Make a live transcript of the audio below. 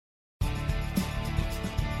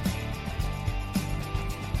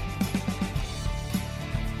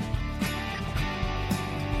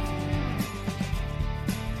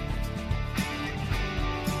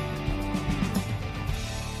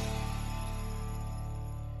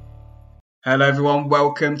Hello, everyone.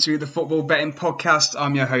 Welcome to the Football Betting Podcast.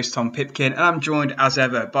 I'm your host, Tom Pipkin, and I'm joined as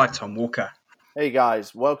ever by Tom Walker. Hey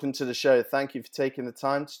guys, welcome to the show. Thank you for taking the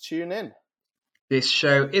time to tune in. This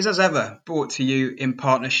show is, as ever, brought to you in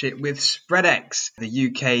partnership with SpreadX, the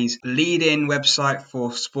UK's leading website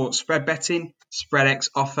for sports spread betting. SpreadX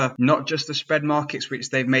offer not just the spread markets, which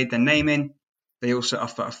they've made their name in, they also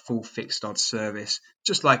offer a full fixed odds service,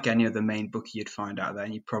 just like any other main bookie you'd find out there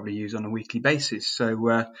and you probably use on a weekly basis.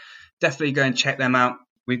 So definitely go and check them out.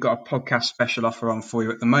 We've got a podcast special offer on for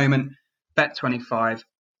you at the moment. Bet 25,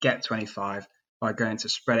 get 25 by going to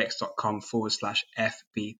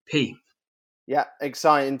spreadx.com/FBP. Yeah,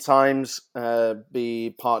 exciting times.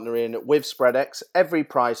 Be partnering with SpreadX. Every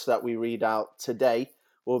price that we read out today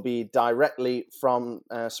will be directly from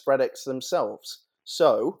SpreadX themselves.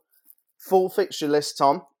 So, full fixture list,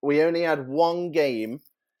 Tom. We only had one game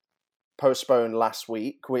postponed last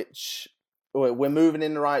week, which we're moving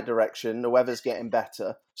in the right direction. The weather's getting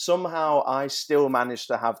better. Somehow, I still managed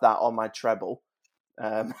to have that on my treble.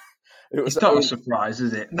 It's not a surprise,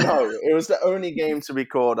 is it? No, it was the only game to be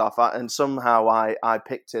called off, and somehow I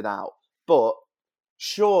picked it out. But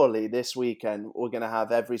surely this weekend we're going to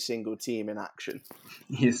have every single team in action.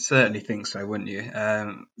 You certainly think so, wouldn't you?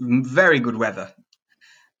 Very good weather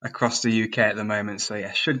across the UK at the moment. So,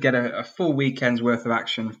 yeah, should get a full weekend's worth of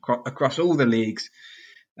action across all the leagues.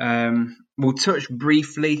 We'll touch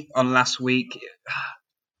briefly on last week.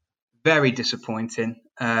 Very disappointing.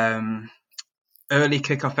 Early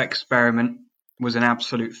kickoff experiment was an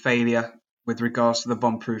absolute failure with regards to the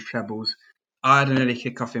bomb-proof trebles. I had an early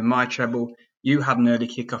kickoff in my treble. You had an early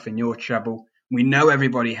kickoff in your treble. We know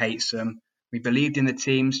everybody hates them. We believed in the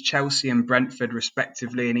teams, Chelsea and Brentford,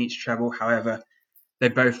 respectively, in each treble. However, they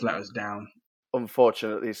both let us down.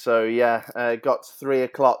 Unfortunately. So, yeah, got to 3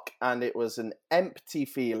 o'clock and it was an empty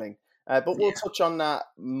feeling. But we'll touch on that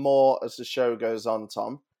more as the show goes on,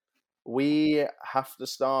 Tom. We have to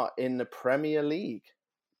start in the Premier League.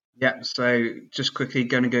 Yeah, so just quickly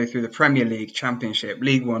going to go through the Premier League, Championship,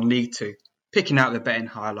 League One, League Two, picking out the betting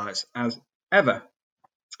highlights as ever.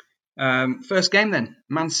 First game then,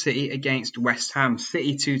 Man City against West Ham,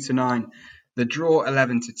 City 2-9, the draw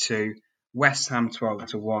 11-2, West Ham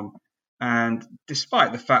 12-1. And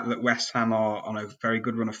despite the fact that West Ham are on a very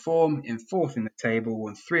good run of form, in fourth in the table,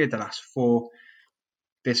 won 3 of the last 4,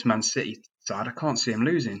 this Man City side, I can't see them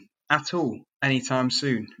losing at all anytime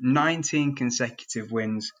soon. 19 consecutive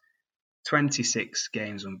wins, 26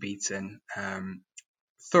 games unbeaten.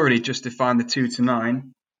 Thoroughly justifying the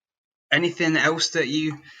 2-9. Anything else that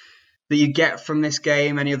you get from this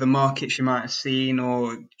game? Any other markets you might have seen,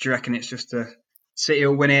 or do you reckon it's just a City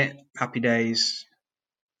will win it? Happy days.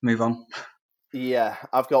 Move on. Yeah,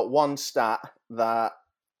 I've got one stat that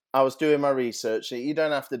I was doing my research. You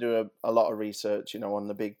don't have to do a lot of research, on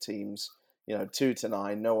the big teams.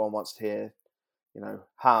 2-9. No one wants to hear,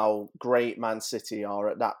 how great Man City are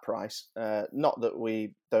at that price. Not that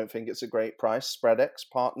we don't think it's a great price. SpreadX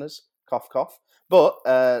partners, cough cough. But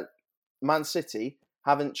Man City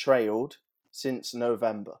haven't trailed since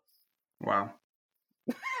November. Wow.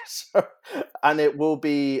 And it will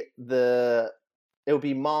be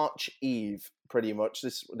March Eve pretty much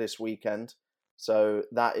this weekend. So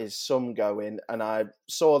that is some going. And I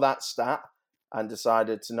saw that stat and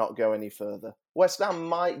decided to not go any further. West Ham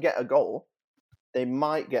might get a goal. They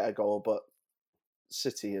might get a goal, but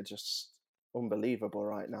City are just unbelievable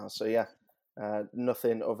right now. So yeah,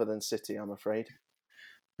 nothing other than City, I'm afraid.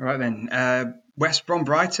 Right then, West Brom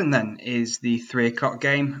Brighton then is the 3 o'clock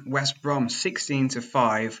game. West Brom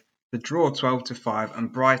 16-5, the draw 12-5,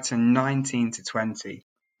 and Brighton 19-20.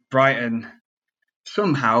 Brighton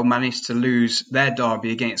somehow managed to lose their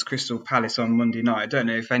derby against Crystal Palace on Monday night. I don't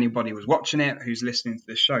know if anybody was watching it who's listening to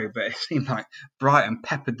the show, but it seemed like Brighton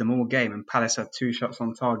peppered them all game and Palace had 2 shots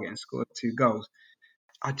on target and scored 2 goals.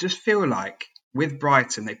 I just feel like with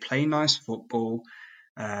Brighton, they play nice football.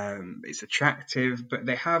 It's attractive, but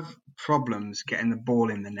they have problems getting the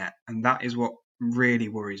ball in the net, and that is what really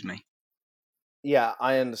worries me. Yeah,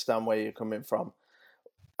 I understand where you're coming from.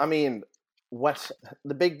 I mean,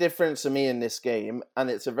 the big difference to me in this game,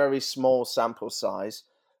 and it's a very small sample size,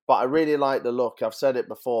 but I really like the look. I've said it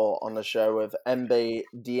before on the show of Mbe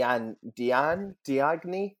Diagne. Diagne,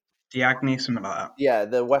 something like that. Yeah,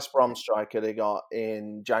 the West Brom striker they got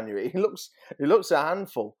in January. He looks a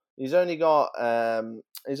handful. He's only got the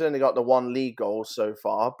 1 league goal so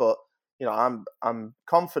far, but I'm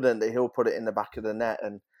confident that he'll put it in the back of the net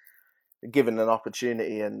and given an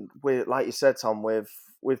opportunity. And like you said, Tom, with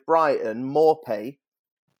Brighton, Maupay,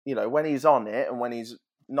 when he's on it and when he's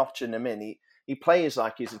notching them in, he plays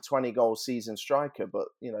like he's a 20-goal season striker. But,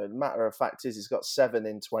 the matter of fact is he's got 7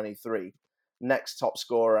 in 23. Next top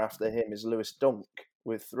scorer after him is Lewis Dunk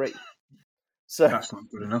with 3. So That's not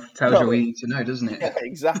good enough. Tells you no, all you need to know, doesn't it? yeah,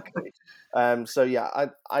 exactly. So yeah,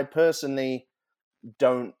 I personally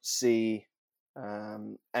don't see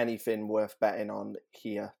anything worth betting on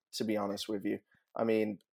here, to be honest with you. I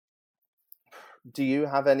mean, do you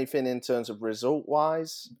have anything in terms of result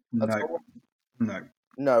wise at No, all? no.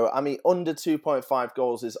 No, I mean, under 2.5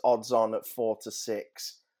 goals is odds on at 4 to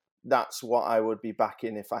 6. That's what I would be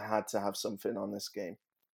backing if I had to have something on this game.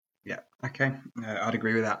 Yeah, okay. I'd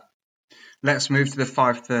agree with that. Let's move to the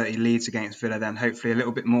 5:30 Leeds against Villa then. Hopefully a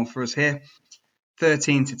little bit more for us here.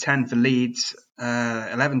 13 to 10 for Leeds,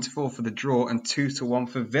 11 to 4 for the draw, and 2 to 1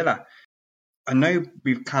 for Villa. I know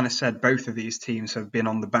we've kind of said both of these teams have been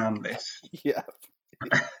on the banned list. Yeah.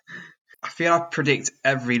 I feel I predict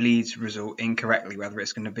every Leeds result incorrectly, whether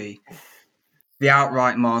it's going to be the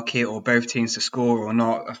outright market or both teams to score or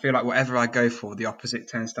not. I feel like whatever I go for, the opposite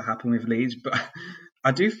tends to happen with Leeds. But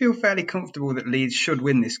I do feel fairly comfortable that Leeds should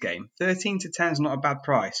win this game. 13 to 10 is not a bad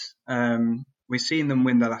price. We've seen them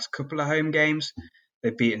win the last couple of home games.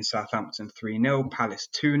 They've beaten Southampton 3-0, Palace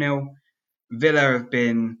 2-0. Villa have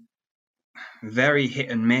been very hit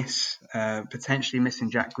and miss, potentially missing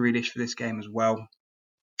Jack Grealish for this game as well,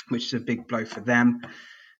 which is a big blow for them.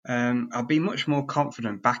 I'll be much more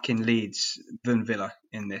confident backing Leeds than Villa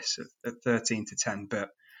in this at 13 to 10. But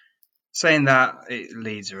saying that,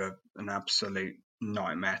 Leeds are an absolute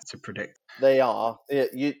nightmare to predict. They are.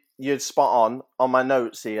 You're spot on my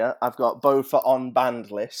notes here. I've got both are on banned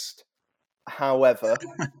list. However,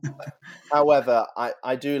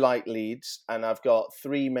 I do like Leeds, and I've got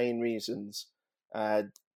 3 main reasons.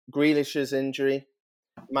 Grealish's injury,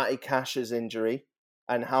 Matty Cash's injury,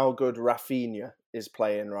 and how good Rafinha is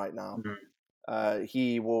playing right now.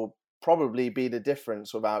 He will probably be the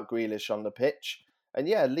difference without Grealish on the pitch. And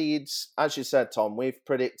yeah, Leeds, as you said, Tom, we've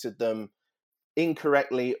predicted them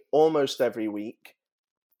incorrectly almost every week,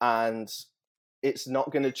 and it's not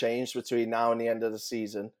going to change between now and the end of the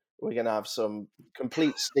season. We're going to have some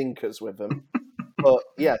complete stinkers with them. But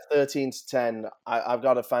yeah, 13 to 10, I've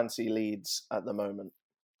got a fancy Leeds at the moment.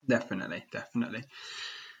 Definitely.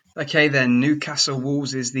 Okay, then Newcastle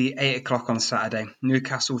Wolves is the 8 o'clock on Saturday.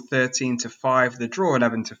 Newcastle 13 to 5, the draw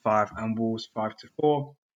 11 to 5, and Wolves 5 to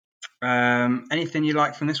 4. Anything you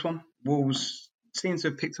like from this one? Wolves seem to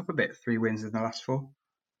have picked up a bit, 3 wins in the last 4.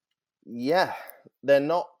 Yeah, they're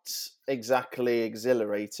not exactly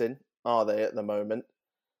exhilarating, are they, at the moment?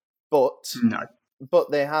 But No.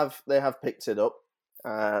 they have picked it up.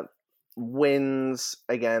 Wins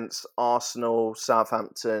against Arsenal,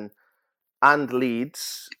 Southampton, and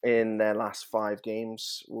Leeds in their last 5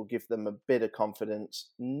 games will give them a bit of confidence.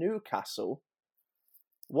 Newcastle,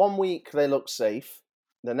 1 week they look safe.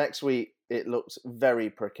 The next week it looks very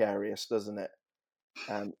precarious, doesn't it?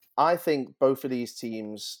 I think both of these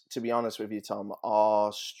teams, to be honest with you, Tom,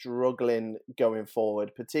 are struggling going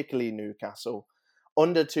forward, particularly Newcastle.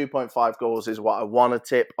 Under 2.5 goals is what I want to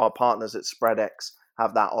tip. Our partners at SpreadX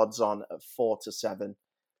have that odds on at 4 to 7.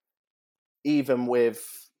 Even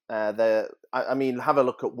with have a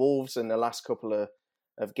look at Wolves in the last couple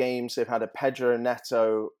of games. They've had a Pedro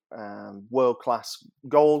Neto world-class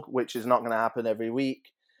goal, which is not going to happen every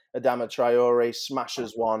week. Adama Traore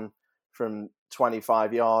smashes one from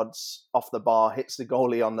 25 yards off the bar, hits the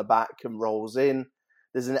goalie on the back and rolls in.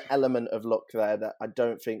 There's an element of luck there that I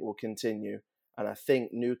don't think will continue. And I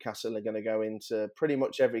think Newcastle are going to go into pretty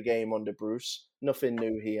much every game under Bruce. Nothing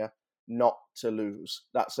new here. Not to lose.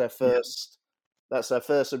 That's their first. Yeah. That's their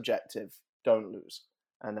first objective. Don't lose.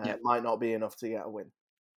 And it might not be enough to get a win.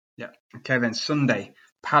 Yeah. Okay, then Sunday,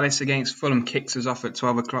 Palace against Fulham kicks us off at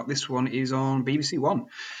 12 o'clock. This one is on BBC One.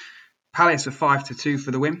 Palace are 5 to 2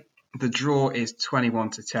 for the win. The draw is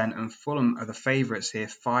 21 to 10, and Fulham are the favourites here,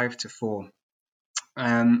 5 to 4.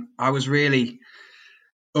 I was really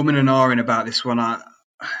umming and ahhing about this one.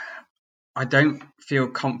 I don't feel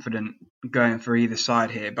confident going for either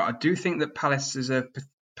side here, but I do think that Palace is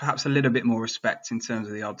perhaps a little bit more respect in terms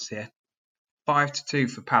of the odds here. 5 to 2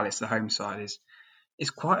 for Palace, the home side, is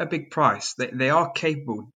quite a big price. They are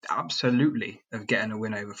capable, absolutely, of getting a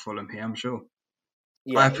win over Fulham here, I'm sure.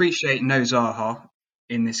 Yeah. I appreciate no Zaha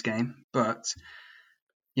in this game, but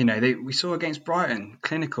we saw against Brighton,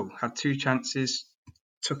 clinical, had 2 chances,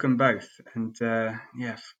 took them both, and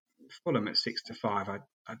Fulham at 6 to 5.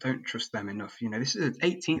 I don't trust them enough. This is an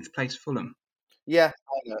 18th place Fulham. Yeah,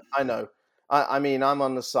 I know. I mean, I'm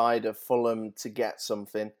on the side of Fulham to get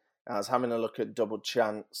something. I was having a look at double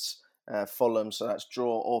chance Fulham, so that's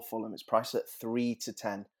draw or Fulham. It's priced at 3 to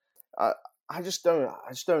 10. I just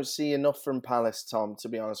don't see enough from Palace, Tom, to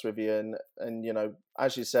be honest with you. And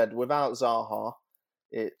as you said, without Zaha,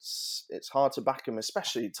 it's hard to back them.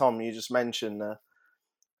 Especially Tom, you just mentioned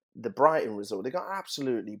the Brighton result. They got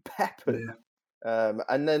absolutely peppered,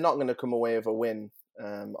 and they're not going to come away with a win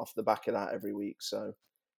off the back of that every week. So,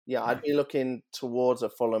 yeah, I'd be looking towards a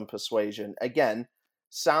Fulham persuasion again,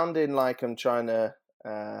 sounding like I'm trying to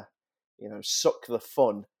suck the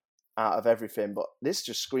fun out of everything, but this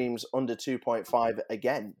just screams under 2.5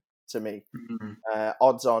 again to me.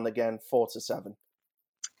 Odds on again 4-7.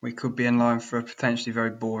 We could be in line for a potentially very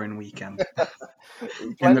boring weekend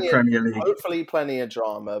in the Premier League. Hopefully, plenty of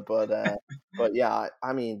drama, but yeah,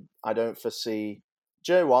 I mean, I don't foresee.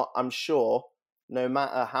 Do you know what? I'm sure no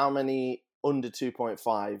matter how many under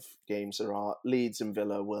 2.5 games there are, Leeds and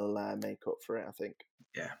Villa will make up for it, I think.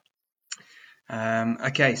 Yeah.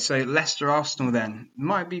 Okay, so Leicester-Arsenal then.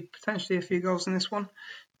 Might be potentially a few goals in this one.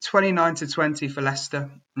 29-20 for Leicester,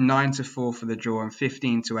 9-4 for the draw, and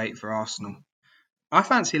 15-8 for Arsenal. I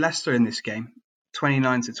fancy Leicester in this game.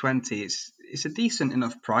 29-20. It's a decent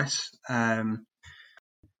enough price.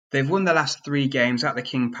 They've won the last 3 games at the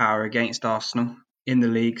King Power against Arsenal in the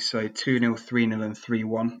league, so 2-0, 3-0 and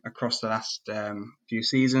 3-1 across the last few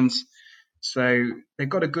seasons. So they've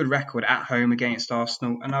got a good record at home against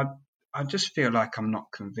Arsenal, and I just feel like I'm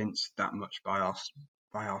not convinced that much by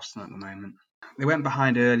Arsenal at the moment. They went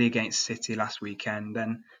behind early against City last weekend,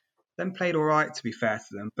 and then played all right, to be fair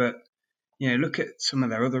to them. But look at some of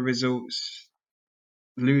their other results: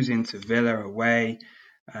 losing to Villa away,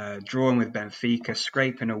 drawing with Benfica,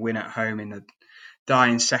 scraping a win at home in the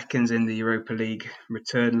dying seconds in the Europa League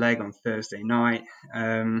return leg on Thursday night.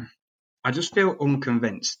 I just feel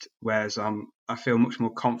unconvinced, whereas I feel much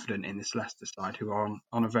more confident in this Leicester side, who are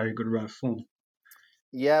on a very good run of form.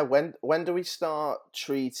 Yeah, when do we start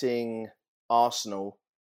treating Arsenal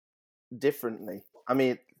differently? I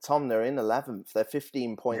mean, Tom, they're in 11th. They're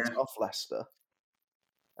 15 points off Leicester.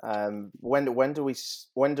 When do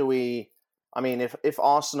we? I mean, if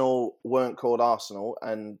Arsenal weren't called Arsenal,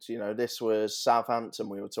 and this was Southampton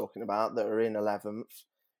we were talking about that are in 11th,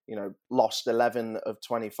 lost 11 of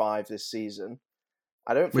 25 this season.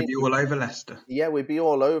 I don't think we'd be all over Leicester. Yeah, we'd be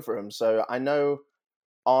all over them. So I know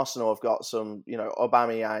Arsenal have got some,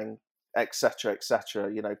 Aubameyang, etc.,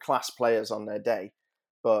 class players on their day.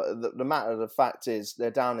 But the matter of the fact is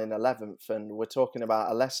they're down in 11th, and we're talking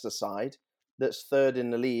about a Leicester side that's third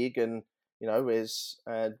in the league and, is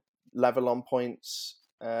level on points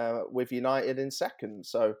with United in second.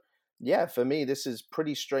 So, yeah, for me, this is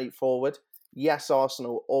pretty straightforward. Yes,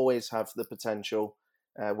 Arsenal always have the potential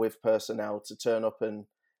with personnel to turn up and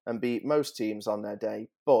beat most teams on their day.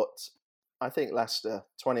 But I think Leicester,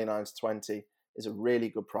 29-20, is a really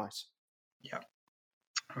good price. Yeah.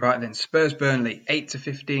 Right then, Spurs-Burnley,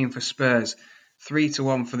 8-15 for Spurs,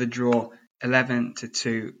 3-1 for the draw,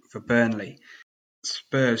 11-2 for Burnley.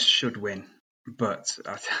 Spurs should win, but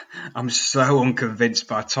I'm so unconvinced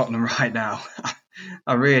by Tottenham right now.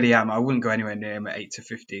 I really am. I wouldn't go anywhere near them at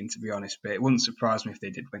 8-15, to be honest, but it wouldn't surprise me if they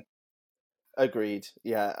did win. Agreed.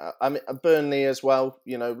 Yeah, I mean Burnley as well.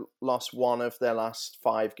 Lost 1 of their last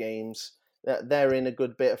 5 games. They're in a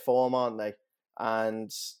good bit of form, aren't they? And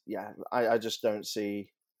yeah, I just don't see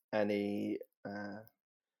any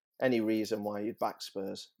reason why you'd back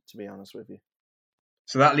Spurs, to be honest with you.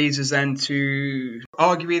 So that leads us then to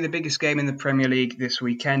arguably the biggest game in the Premier League this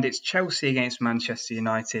weekend. It's Chelsea against Manchester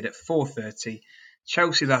United at 4:30.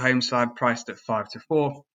 Chelsea, the home side, priced at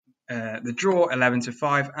 5-4. The draw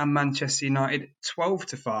 11-5, and Manchester United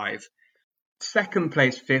 12-5. Second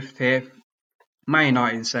place, 5th here. Man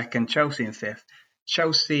United in 2nd, Chelsea in 5th.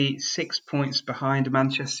 Chelsea 6 points behind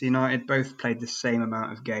Manchester United. Both played the same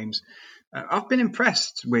amount of games. I've been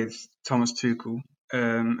impressed with Thomas Tuchel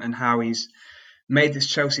and how he's made this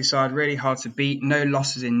Chelsea side really hard to beat. No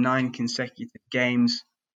losses in 9 consecutive games.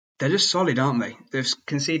 They're just solid, aren't they? They've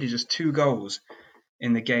conceded just 2 goals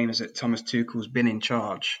in the games that Thomas Tuchel's been in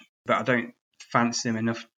charge. But I don't fancy him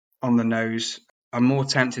enough on the nose. I'm more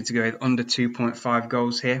tempted to go with under 2.5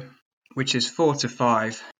 goals here, which is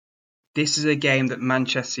 4-5. This is a game that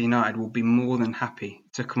Manchester United will be more than happy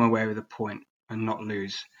to come away with a point and not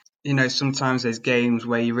lose. Sometimes there's games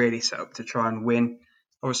where you really set up to try and win.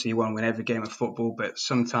 Obviously, you won't win every game of football, but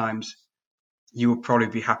sometimes you will probably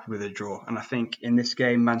be happy with a draw. And I think in this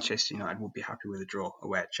game, Manchester United will be happy with a draw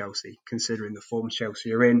away at Chelsea, considering the form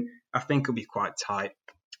Chelsea are in. I think it'll be quite tight.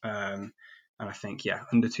 And I think,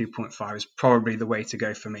 under 2.5 is probably the way to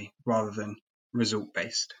go for me, rather than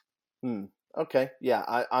result-based. Okay,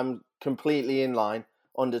 yeah, I'm completely in line.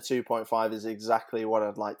 Under 2.5 is exactly what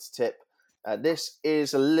I'd like to tip. This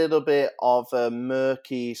is a little bit of a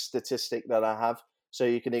murky statistic that I have, so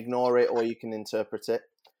you can ignore it or you can interpret it.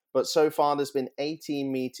 But so far, there's been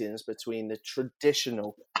 18 meetings between the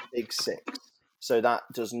traditional Big Six. So that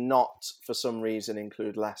does not, for some reason,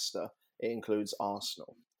 include Leicester. It includes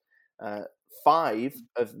Arsenal. 5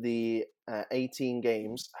 of the 18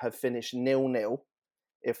 games have finished 0-0.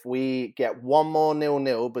 If we get one more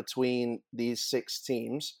 0-0 between these 6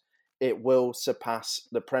 teams, it will surpass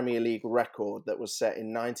the Premier League record that was set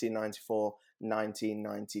in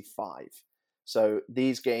 1994-1995. So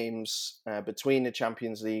these games between the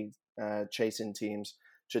Champions League chasing teams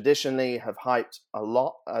traditionally have hyped a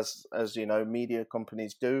lot, as you know, media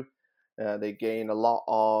companies do. They gain a lot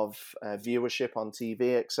of viewership on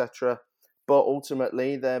TV, etc. But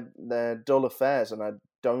ultimately, they're dull affairs, and I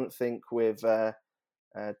don't think with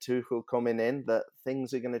Tuchel coming in that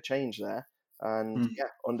things are going to change there. And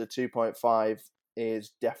under 2.5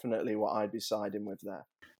 is definitely what I'd be siding with there.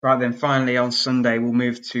 Right then, finally on Sunday, we'll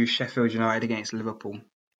move to Sheffield United against Liverpool.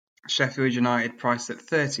 Sheffield United priced at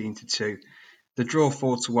 13-2. The draw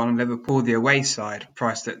 4-1. Liverpool, the away side,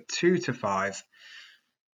 priced at 2-5.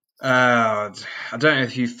 I don't know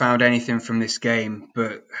if you found anything from this game,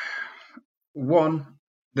 but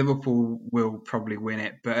Liverpool will probably win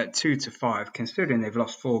it, but at 2-5, considering they've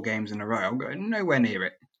lost 4 games in a row, I'm going nowhere near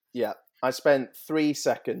it. Yeah, I spent 3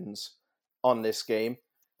 seconds on this game.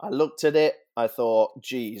 I looked at it, I thought,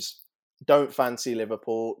 geez, don't fancy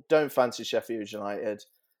Liverpool, don't fancy Sheffield United.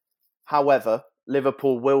 However,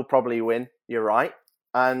 Liverpool will probably win, you're right,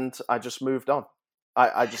 and I just moved on.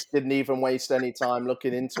 I just didn't even waste any time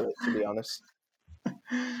looking into it, to be honest.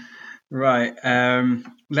 Right,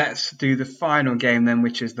 let's do the final game then,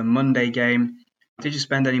 which is the Monday game. Did you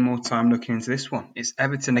spend any more time looking into this one? It's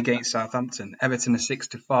Everton against Southampton. Everton are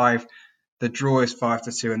 6-5. The draw is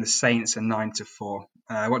 5-2, and the Saints are 9-4.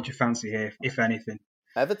 What do you fancy here, if anything?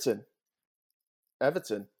 Everton.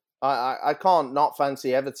 I can't not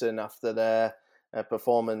fancy Everton after their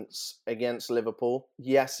performance against Liverpool.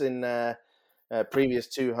 Yes, in their previous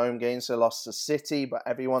 2 home games, they lost to City, but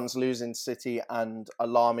everyone's losing City and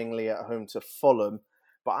alarmingly at home to Fulham.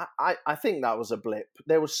 But I think that was a blip.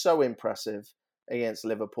 They were so impressive against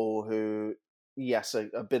Liverpool, who, yes,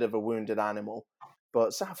 a bit of a wounded animal.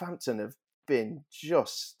 But Southampton have been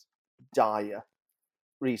just dire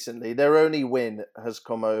recently. Their only win has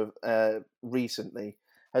come over recently,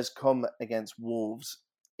 has come against Wolves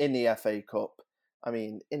in the FA Cup. I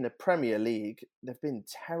mean, in the Premier League, they've been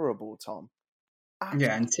terrible, Tom.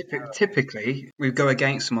 Yeah, and typically we go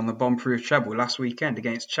against them on the bomb-proof treble. Last weekend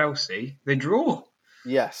against Chelsea, they draw.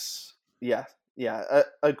 Yes, yeah,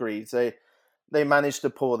 agreed. They managed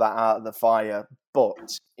to pull that out of the fire,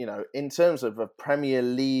 but you know, in terms of a Premier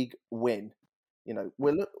League win, you know,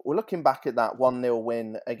 we're looking back at that 1-0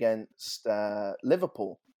 win against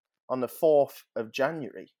Liverpool on the 4th of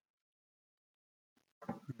January.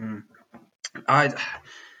 I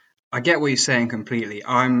get what you're saying completely.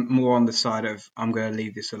 I'm more on the side of I'm going to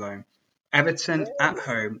leave this alone. Everton at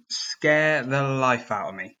home scare the life out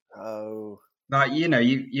of me. Oh, Like, you know,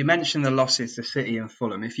 you mentioned the losses to City and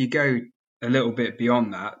Fulham. If you go a little bit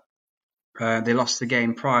beyond that, they lost the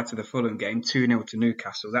game prior to the Fulham game, 2-0 to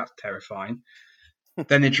Newcastle. That's terrifying.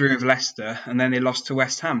 Then they drew with Leicester, and then they lost to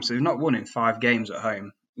West Ham. So they've not won in 5 games at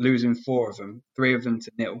home, losing 4 of them, 3 of them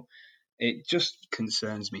to 0. It just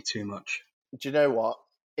concerns me too much. do you know what?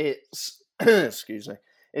 It's excuse me.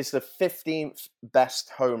 It's the 15th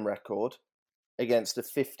best home record against the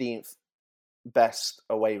 15th best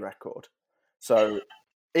away record. So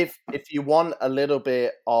if you want a little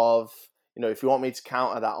bit of, you know, if you want me to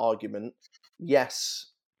counter that argument, yes,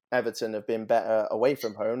 Everton have been better away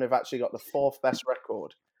from home. They've actually got the 4th best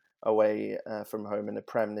record away from home in the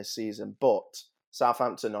Prem this season, but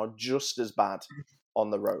Southampton are just as bad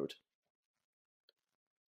on the road.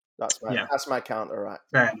 That's my counter.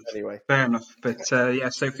 Right. Anyway, fair enough. But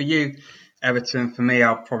so for you, Everton. For me,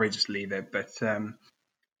 I'll probably just leave it. But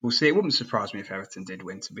we'll see. It wouldn't surprise me if Everton did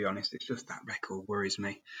win. To be honest, it's just that record worries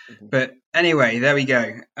me. Mm-hmm. But anyway, there we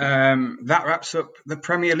go. That wraps up the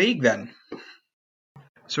Premier League then.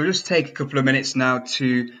 So we'll just take a couple of minutes now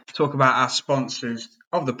to talk about our sponsors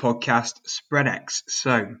of the podcast, SpreadX.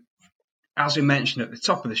 So, as we mentioned at the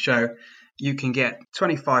top of the show, you can get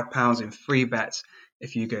 £25 in free bets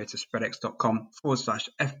if you go to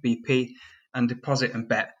spreadx.com/FBP and deposit and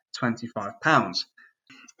bet £25.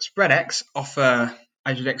 SpreadX offer,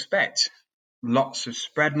 as you'd expect, lots of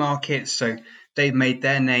spread markets. So they've made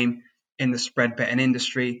their name in the spread betting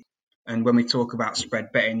industry. And when we talk about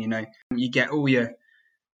spread betting, you know, you get all your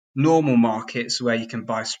normal markets where you can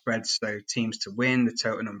buy spreads, so teams to win, the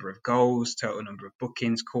total number of goals, total number of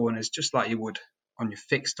bookings, corners, just like you would on your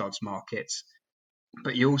fixed odds markets.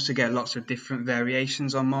 But you also get lots of different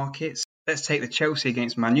variations on markets. let's take the Chelsea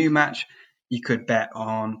against Man U match. You could bet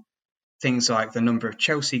on things like the number of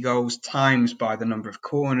Chelsea goals times by the number of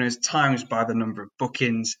corners, times by the number of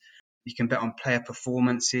bookings. You can bet on player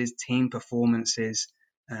performances, team performances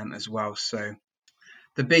as well. So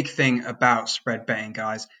the big thing about spread betting,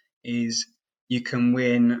 guys, is you can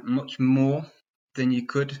win much more than you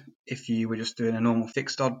could if you were just doing a normal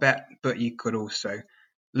fixed odd bet, but you could also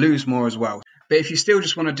lose more as well. But if you still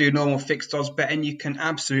just want to do normal fixed odds betting, you can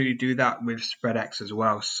absolutely do that with SpreadX as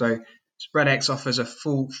well. So SpreadX offers a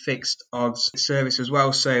full fixed odds service as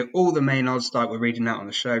well. So all the main odds like we're reading out on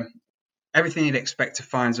the show, everything you'd expect to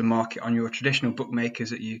find as a market on your traditional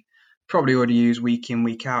bookmakers that you probably already use week in,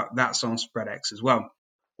 week out, that's on SpreadX as well.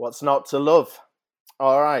 What's not to love?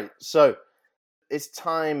 All right, so it's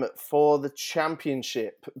time for the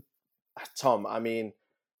championship. Tom, I mean,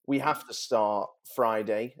 we have to start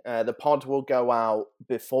Friday. The pod will go out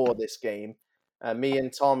before this game. Me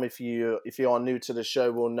and Tom, if you are new to the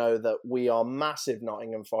show, will know that we are massive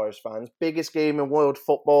Nottingham Forest fans. Biggest game in world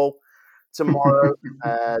football tomorrow.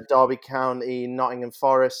 Derby County, Nottingham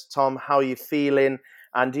Forest. Tom, how are you feeling?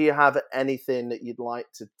 And do you have anything that you'd like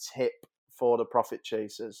to tip for the Profit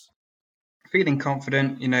Chasers? Feeling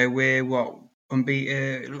confident. You know, we're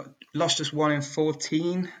unbeaten. Lost just 1 in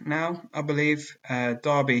 14 now, I believe.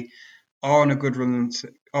 Derby are on a good run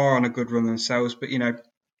themselves, but you know,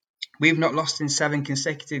 we've not lost in 7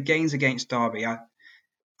 consecutive games against Derby. I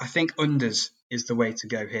think unders is the way to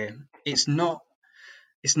go here. It's not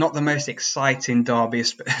the most exciting derby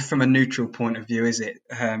from a neutral point of view, is it?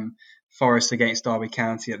 Forest against Derby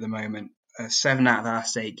County at the moment. 7 out of the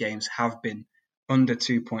last 8 games have been under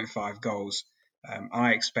 2.5 goals.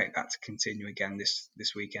 I expect that to continue again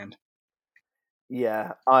this weekend.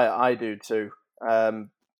 Yeah, I do too.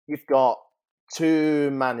 You've got 2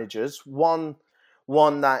 managers. One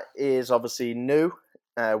that is obviously new,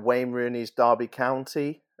 Wayne Rooney's Derby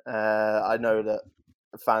County. I know that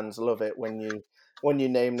fans love it when you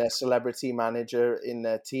name their celebrity manager in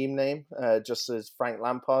their team name, just as Frank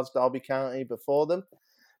Lampard's Derby County before them.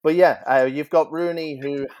 But yeah, you've got Rooney,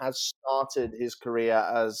 who has started his career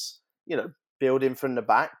as, building from the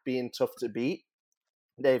back, being tough to beat.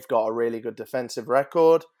 They've got a really good defensive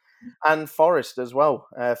record. And Forest as well.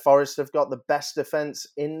 Forest have got the best defence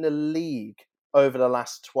in the league over the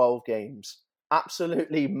last 12 games.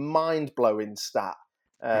 Absolutely mind-blowing stat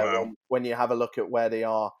when you have a look at where they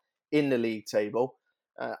are in the league table.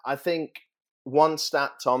 I think one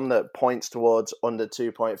stat, Tom, that points towards under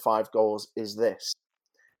 2.5 goals is this.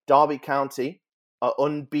 Derby County are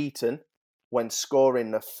unbeaten when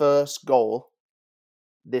scoring the first goal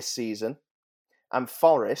this season, and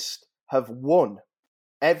Forest have won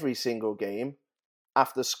every single game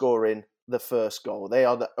after scoring the first goal. They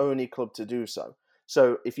are the only club to do so.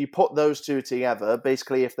 So if you put those two together,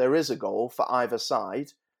 basically if there is a goal for either side,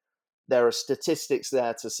 there are statistics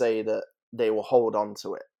there to say that they will hold on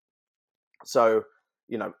to it. So,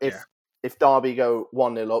 if Derby go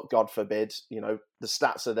 1-0 up, God forbid, the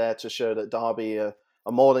stats are there to show that Derby are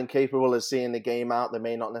more than capable of seeing the game out. They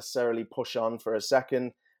may not necessarily push on for a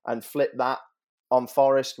second and flip that. On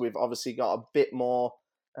Forest, we've obviously got a bit more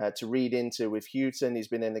to read into with Houghton. He's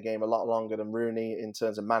been in the game a lot longer than Rooney in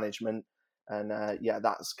terms of management. And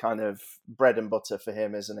that's kind of bread and butter for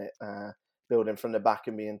him, isn't it? Building from the back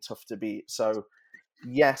and being tough to beat. So,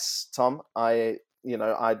 yes, Tom, I'd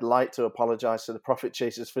like to apologise to the Profit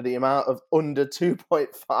Chasers for the amount of under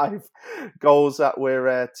 2.5 goals that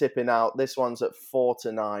we're tipping out. This one's at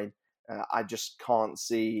 4-9. I just can't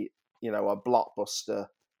see, a blockbuster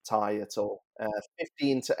tie at all.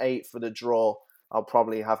 15-8 for the draw. I'll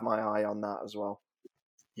probably have my eye on that as well.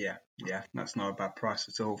 Yeah, that's not a bad price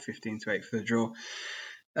at all. 15-8 for the draw.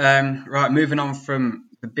 Right, moving on from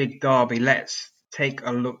the big derby, let's take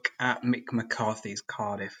a look at Mick McCarthy's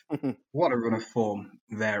Cardiff. What a run of form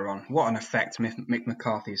they're on. What an effect Mick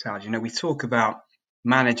McCarthy's had. We talk about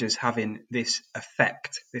managers having this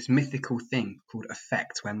effect, this mythical thing called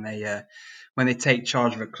effect when they take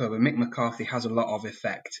charge of a club, and Mick McCarthy has a lot of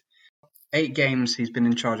effect. 8 games he's been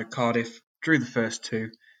in charge of Cardiff, drew the first 2,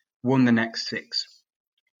 won the next 6.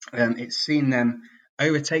 It's seen them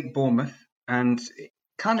overtake Bournemouth and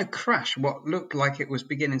kind of crash what looked like it was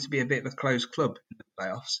beginning to be a bit of a closed club in the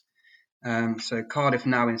playoffs. So Cardiff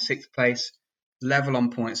now in 6th place, level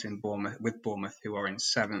on points with Bournemouth, who are in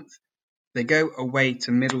 7th. They go away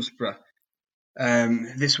to Middlesbrough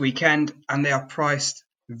this weekend, and they are priced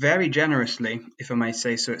very generously, if I may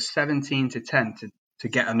say so, at 17-10 to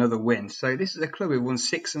get another win. So this is a club who won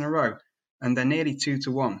 6 in a row, and they're nearly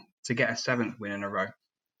 2-1 to get a 7th win in a row.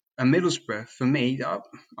 And Middlesbrough, for me,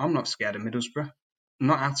 I'm not scared of Middlesbrough.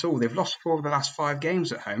 Not at all. They've lost 4 of the last 5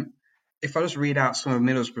 games at home. if I just read out some of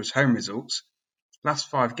Middlesbrough's home results, last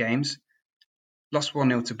 5 games, lost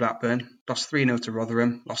 1-0 to Blackburn, lost 3-0 to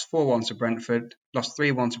Rotherham, lost 4-1 to Brentford, lost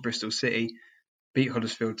 3-1 to Bristol City, beat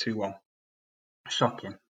Huddersfield 2-1.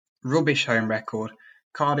 Shocking. Rubbish home record.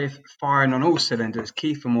 Cardiff firing on all cylinders.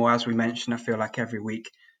 Kiefer Moore, as we mentioned, I feel like every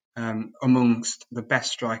week, amongst the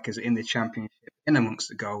best strikers in the Championship, in amongst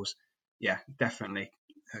the goals. Yeah, definitely.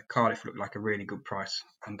 Cardiff looked like a really good price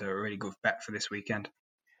and a really good bet for this weekend.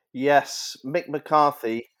 Yes, Mick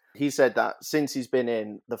McCarthy, he said that since he's been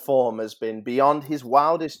in, the form has been beyond his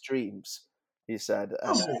wildest dreams, he said.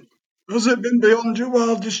 Has it been beyond your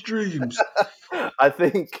wildest dreams? I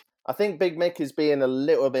think Big Mick is being a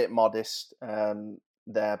little bit modest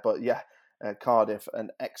there, but yeah, Cardiff, an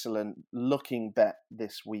excellent looking bet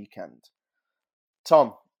this weekend.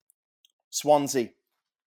 Tom, Swansea,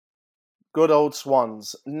 good old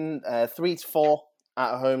Swans, 3-4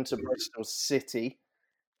 at home to Bristol City.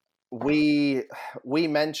 We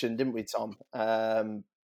mentioned, didn't we, Tom,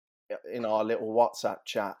 in our little WhatsApp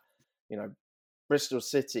chat, Bristol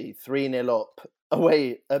City 3-0 up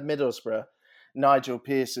away at Middlesbrough, Nigel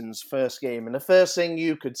Pearson's first game, and the first thing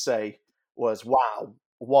you could say was, "Wow,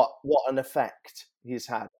 what an effect he's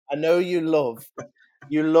had." I know you love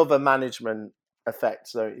a management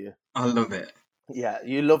effect, don't you? I love it. Yeah,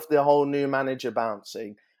 you love the whole new manager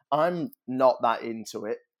bouncing. I'm not that into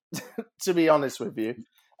it, to be honest with you.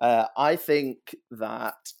 I think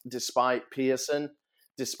that despite Pearson,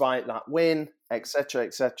 despite that win, etc.,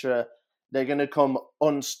 they're going to come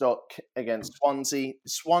unstuck against Swansea.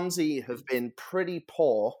 Swansea have been pretty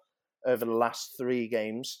poor over the last 3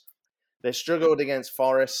 games. They struggled against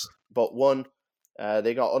Forest, but won.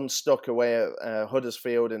 They got unstuck away at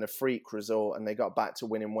Huddersfield in a freak result, and they got back to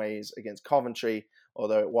winning ways against Coventry,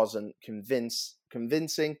 although it wasn't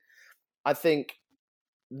convincing. I think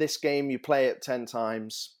this game, you play it 10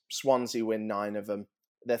 times, Swansea win 9 of them.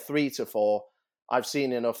 They're 3-4. I've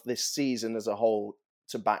seen enough this season as a whole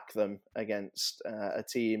to back them against a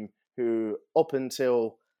team who, up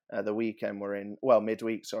until the weekend,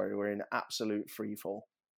 midweek, we're in absolute freefall.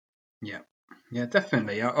 Yeah,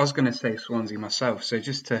 definitely. I was going to say Swansea myself. So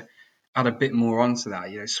just to add a bit more onto that,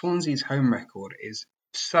 Swansea's home record is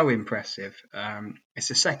so impressive. It's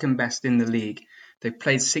the second best in the league. They've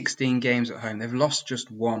played 16 games at home. They've lost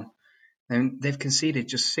just 1. And they've conceded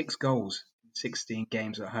just 6 goals in 16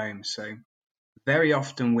 games at home. So very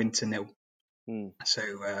often win to 0. So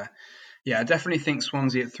I definitely think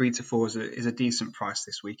Swansea at 3-4 is a decent price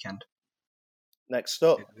this weekend. Next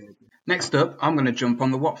up, I'm going to jump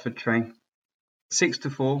on the Watford train.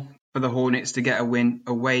 6-4 for the Hornets to get a win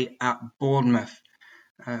away at Bournemouth.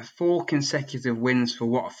 4 consecutive wins for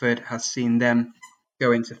Watford has seen them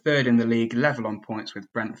go into 3rd in the league, level on points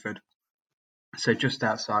with Brentford. So just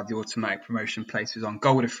outside the automatic promotion places on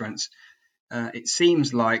goal difference. It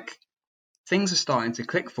seems like things are starting to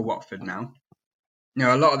click for Watford now.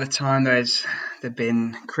 A lot of the time they've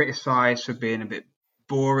been criticised for being a bit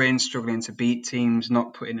boring, struggling to beat teams,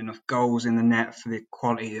 not putting enough goals in the net for the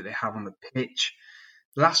quality that they have on the pitch.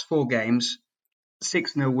 The last 4 games,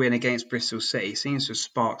 6-0 win against Bristol City seems to have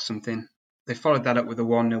sparked something. They followed that up with a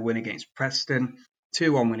 1-0 win against Preston,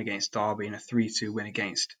 2-1 win against Derby, and a 3-2 win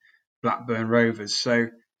against Blackburn Rovers. So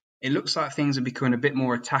it looks like things are becoming a bit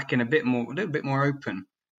more attacking, a little bit more open,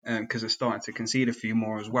 because they're starting to concede a few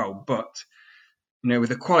more as well. But with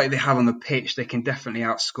the quality they have on the pitch, they can definitely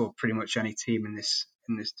outscore pretty much any team in this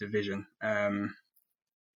division.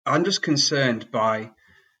 I'm just concerned by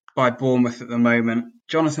Bournemouth at the moment.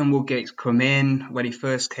 Jonathan Woodgate's come in. When he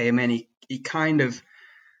first came in, he kind of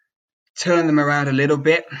turned them around a little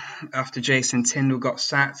bit after Jason Tindall got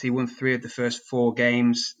sacked. He won 3 of the first 4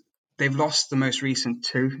 games. They've lost the most recent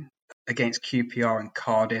 2 against QPR and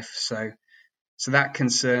Cardiff. So that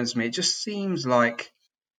concerns me. It just seems like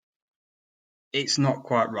it's not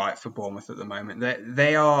quite right for Bournemouth at the moment.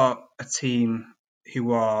 They are a team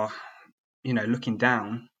who are, looking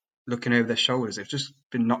down, looking over their shoulders. They've just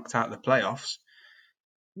been knocked out of the playoffs.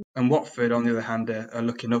 And Watford, on the other hand, are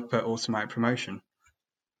looking up at automatic promotion.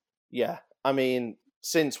 Yeah, I mean,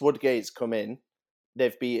 since Woodgate's come in,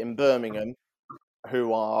 they've beaten Birmingham,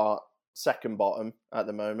 who are second bottom at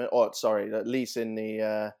the moment, or at least in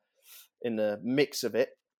the mix of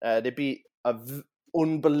it. They beat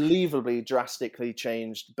unbelievably drastically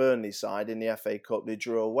changed Burnley side in the FA Cup. They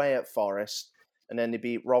drew away at Forest, and then they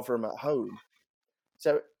beat Rotherham at home.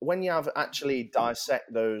 So when you have actually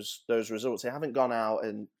dissect those results, they haven't gone out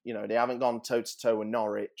and they haven't gone toe to toe with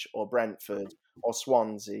Norwich or Brentford or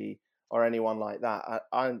Swansea or anyone like that.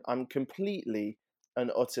 I'm completely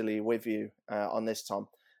and utterly with you on this, Tom.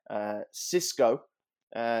 Xisco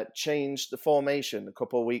changed the formation a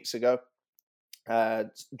couple of weeks ago.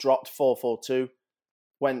 dropped 4-4-2,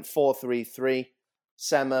 went 4-3-3.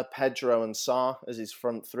 Sema, Pedro, and Sarr as his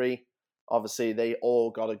front three. Obviously, they all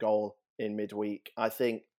got a goal in midweek. I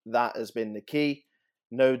think that has been the key.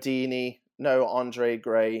 No Deeney, no Andre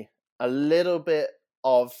Gray. A little bit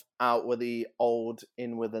of out with the old,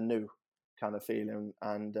 in with the new kind of feeling.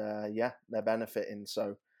 And they're benefiting.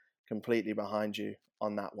 So completely behind you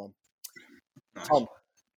on that one. Nice. Tom,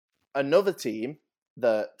 another team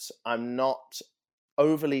that I'm not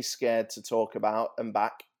overly scared to talk about and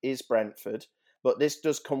back is Brentford, but this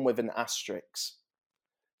does come with an asterisk.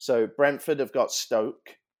 So Brentford have got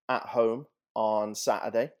Stoke at home on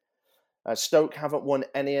Saturday. Stoke haven't won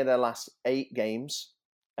any of their last 8 games.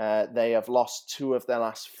 They have lost 2 of their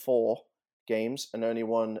last 4 games and only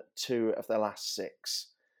won 2 of their last 6.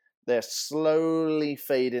 They're slowly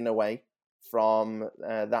fading away from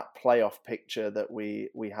that playoff picture that we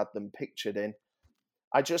had them pictured in.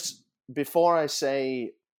 Before I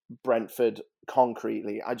say Brentford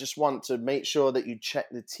concretely, I just want to make sure that you check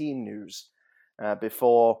the team news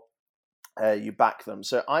before you back them.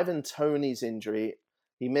 So Ivan Toney's injury,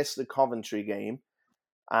 he missed the Coventry game.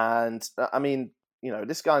 And I mean,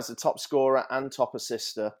 this guy's the top scorer and top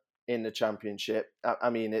assister in the Championship. I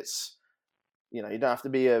mean, it's, you don't have to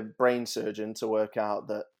be a brain surgeon to work out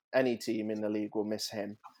that any team in the league will miss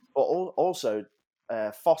him. But also,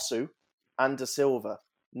 Fosu and Da Silva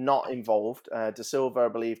not involved. Da Silva, I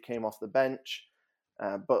believe, came off the bench.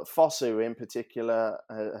 But Fosu in particular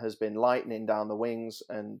has been lightning down the wings.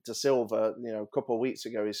 And Da Silva, a couple of weeks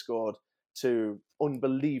ago, he scored 2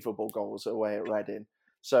 unbelievable goals away at Reading.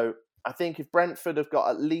 So I think if Brentford have got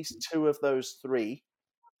at least 2 of those 3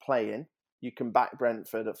 playing, you can back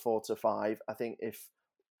Brentford at 4-5. I think if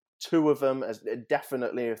 2 of them,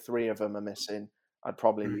 definitely if 3 of them are missing, I'd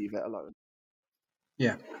probably leave it alone.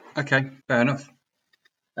 Yeah. Okay. Fair enough.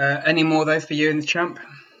 Any more though for you in the champ?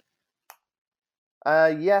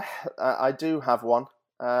 I do have one.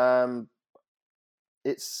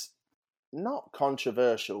 It's not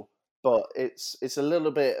controversial, but it's a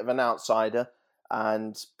little bit of an outsider,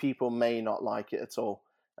 and people may not like it at all.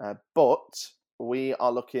 But we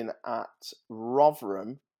are looking at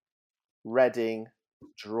Rotherham, Reading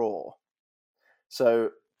draw. So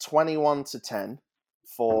 21-10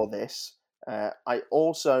 for this. I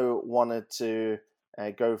also wanted to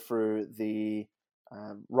go through the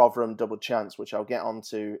Rotherham double chance, which I'll get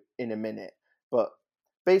onto in a minute. But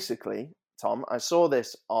basically, Tom, I saw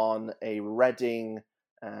this on a Reading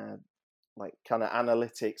kind of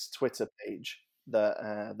analytics Twitter page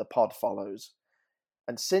that the pod follows.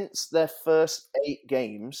 And since their first 8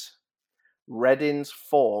 games, Reading's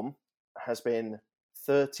form has been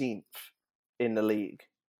 13th in the league.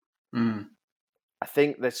 I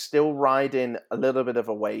think they're still riding a little bit of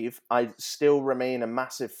a wave. I still remain a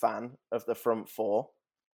massive fan of the front 4.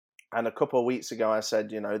 And a couple of weeks ago, I said,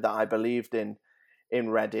 that I believed in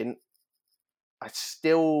Reading. I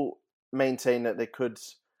still maintain that they could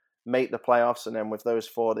make the playoffs, and then with those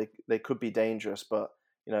 4, they could be dangerous. But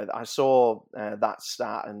I saw that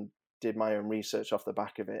stat and did my own research off the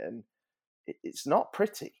back of it, and it's not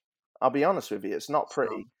pretty. I'll be honest with you, it's not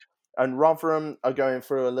pretty. And Rotherham are going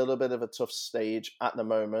through a little bit of a tough stage at the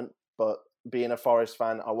moment. But being a Forest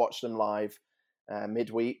fan, I watched them live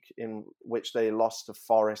midweek, in which they lost to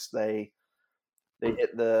Forest. They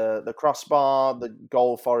hit the crossbar. The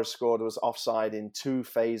goal Forest scored was offside in 2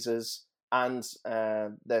 phases, and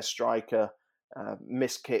their striker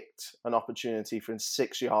miskicked an opportunity from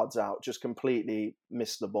 6 yards out, just completely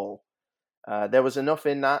missed the ball. There was enough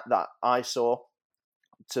in that I saw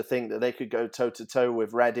to think that they could go toe-to-toe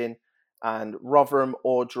with Reading, and Rotherham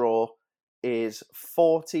or draw is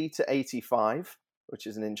 40-85, which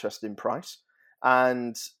is an interesting price.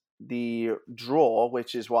 And the draw,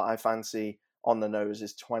 which is what I fancy on the nose,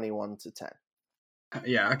 is 21-10.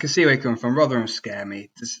 Yeah, I can see where you're coming from. Rotherham scare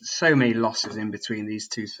me. There's so many losses in between these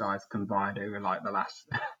 2 sides combined over the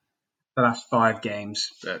last 5 games.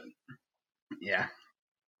 But yeah,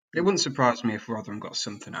 it wouldn't surprise me if Rotherham got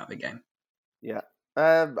something out of the game. Yeah,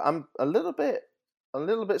 I'm a little bit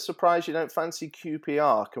surprised you don't fancy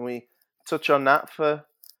QPR. Can we touch on that for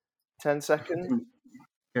 10 seconds?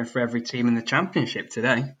 Go for every team in the Championship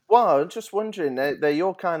today. Well, I'm just wondering, they're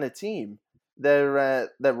your kind of team. They're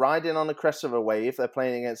riding on the crest of a wave. They're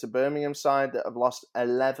playing against a Birmingham side that have lost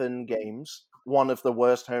 11 games, one of the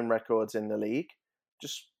worst home records in the league.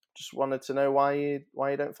 Just wanted to know why you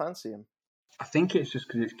don't fancy them. I think it's just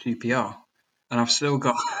because it's QPR, and I've still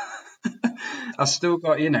got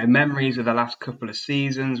memories of the last couple of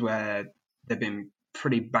seasons where they've been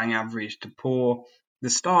pretty bang average to poor. The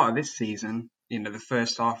start of this season, the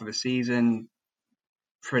first half of the season,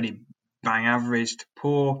 pretty batting average to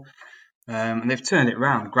poor, and they've turned it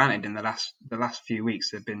around. Granted, in the last few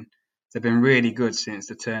weeks they've been really good since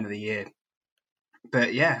the turn of the year.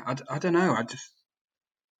 But yeah, I don't know.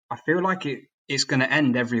 I feel like it's going to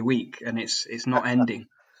end every week, and it's not ending.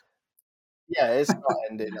 Yeah, it's not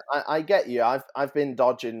ending. I get you. I've been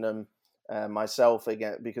dodging them myself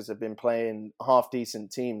again because I've been playing half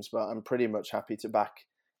decent teams, but I'm pretty much happy to back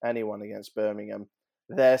anyone against Birmingham.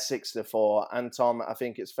 They're 6-4, and Tom, I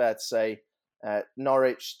think it's fair to say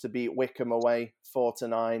Norwich to beat Wickham away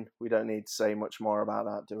 4-9. We don't need to say much more about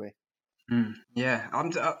that, do we? Yeah,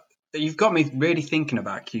 you've got me really thinking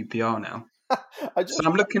about QPR now. So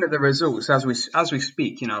I'm looking at the results as we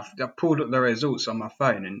speak. I've pulled up the results on my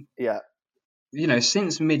phone, and yeah,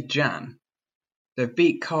 since mid-Jan, they've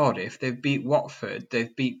beat Cardiff, they've beat Watford,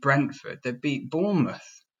 they've beat Brentford, they've beat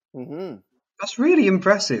Bournemouth. That's really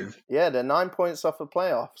impressive. Yeah, they're 9 points off the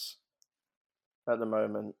playoffs at the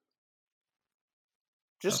moment.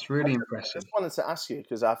 That's really I impressive. just wanted to ask you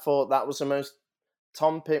because I thought that was the most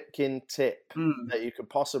Tom Pipkin tip that you could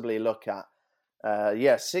possibly look at.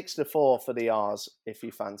 6-4 for the R's if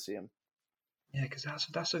you fancy them. Yeah, because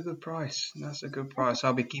that's a good price. That's a good price.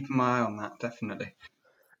 I'll be keeping my eye on that, definitely.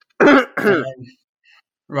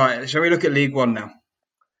 Right, shall we look at League One now?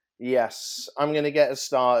 Yes, I'm going to get us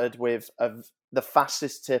started with the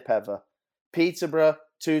fastest tip ever. Peterborough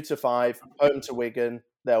 2-5, home to Wigan.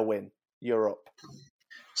 They'll win. You're up.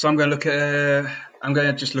 So I'm going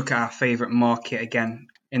to just look at our favourite market again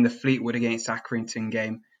in the Fleetwood against Accrington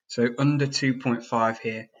game. So under 2.5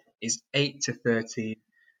 here is 8-13.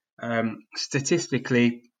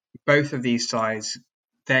 Statistically, both of these sides,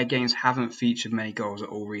 their games haven't featured many goals at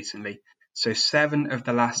all recently. So 7 of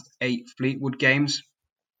the last 8 Fleetwood games,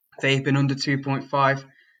 they've been under 2.5.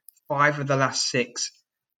 5 of the last 6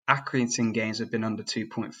 Accrington games have been under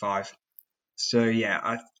 2.5. So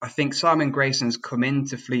yeah, I think Simon Grayson's come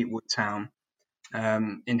into Fleetwood Town,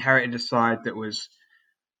 inherited a side that was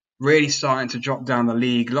really starting to drop down the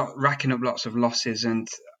league, racking up lots of losses. And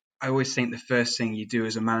I always think the first thing you do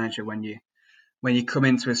as a manager when you come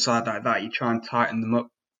into a side like that, you try and tighten them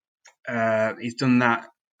up. He's done that,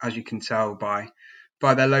 as you can tell by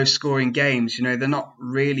their low scoring games. They're not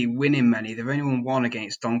really winning many. They've only won one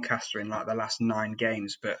against Doncaster in like the last 9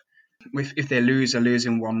 games, but if they lose, they're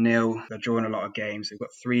losing 1-0. They're drawing a lot of games. They've got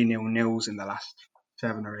 3 0-0s in the last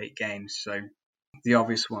 7 or 8 games. So the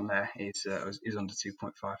obvious one there is under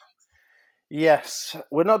 2.5. Yes,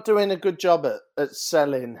 we're not doing a good job at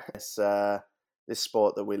selling this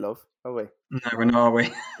sport that we love, are we? No, we're not, are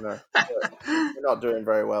we? No, we're not doing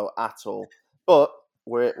very well at all. But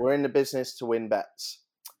we're in the business to win bets.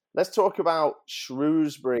 Let's talk about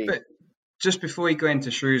Shrewsbury. But just before you go into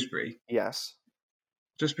Shrewsbury, yes.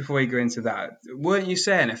 Just before you go into that, weren't you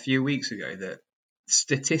saying a few weeks ago that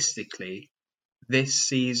statistically this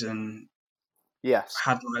season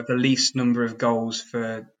had like the least number of goals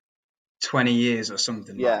for 20 years or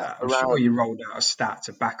something like that? I'm sure you rolled out a stat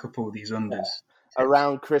to back up all these unders. Yeah.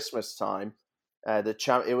 Around Christmas time,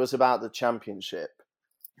 it was about the championship.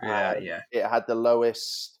 Yeah. It had the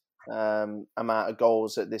lowest amount of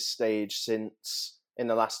goals at this stage in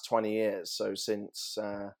the last 20 years. So since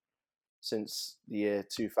the year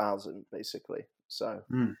 2000, basically. So,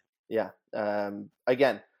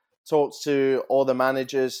 again, talks to all the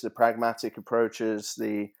managers, the pragmatic approaches,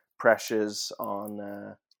 the pressures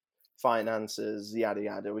on finances, yada,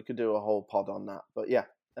 yada. We could do a whole pod on that. But yeah,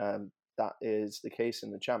 that is the case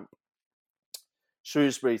in the champ.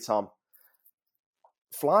 Shrewsbury, Tom.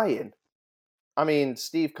 Flying. I mean,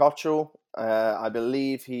 Steve Cottrell, I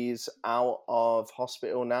believe he's out of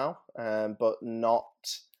hospital now, but not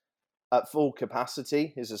at full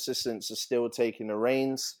capacity. His assistants are still taking the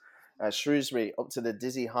reins. Shrewsbury up to the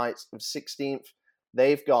dizzy heights of 16th.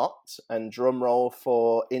 They've got, and drum roll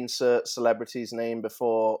for insert celebrity's name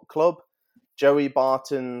before club, Joey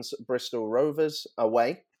Barton's Bristol Rovers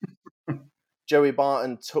away. Joey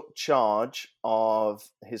Barton took charge of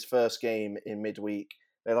his first game in midweek.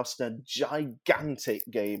 They lost a gigantic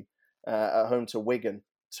game at home to Wigan,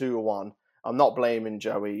 2-1. I'm not blaming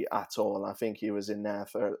Joey at all. I think he was in there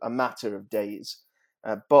for a matter of days.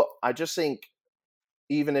 But I just think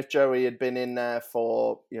even if Joey had been in there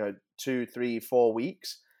for 2, 3, 4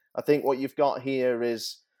 weeks, I think what you've got here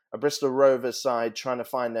is a Bristol Rovers side trying to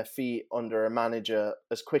find their feet under a manager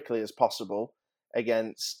as quickly as possible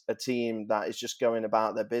against a team that is just going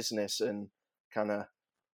about their business and kind of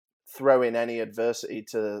throwing any adversity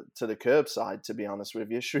to the curbside, to be honest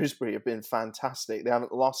with you. Shrewsbury have been fantastic. They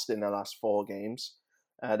haven't lost in their last 4 games.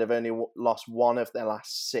 They've only lost 1 of their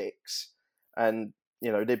last 6. And,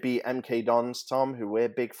 they beat MK Dons, Tom, who we're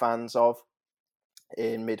big fans of,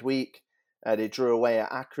 in midweek. They drew away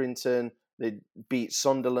at Accrington. They beat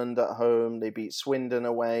Sunderland at home. They beat Swindon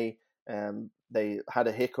away. They had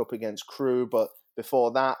a hiccup against Crewe, but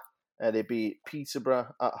before that, they beat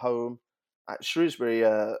Peterborough at home. At Shrewsbury,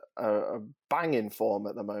 a banging form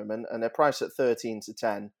at the moment, and they're priced at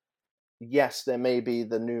 13-10. Yes, there may be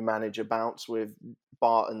the new manager bounce with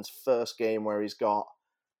Barton's first game where he's got,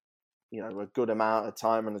 a good amount of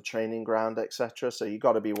time on the training ground, etc. So you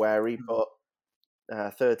got to be wary. But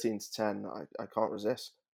 13-10, I can't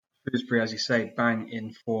resist. Shrewsbury, as you say, bang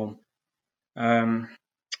in form. I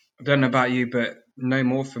don't know about you, but no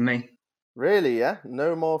more for me. Really, yeah?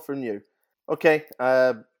 No more from you. Okay,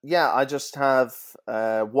 I just have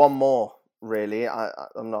one more, really.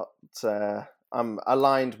 I'm not... I'm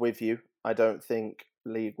aligned with you. I don't think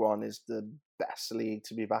League One is the best league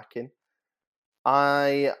to be back in.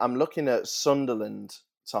 I'm looking at Sunderland,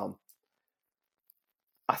 Tom.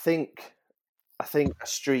 I think a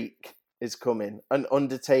streak is coming. An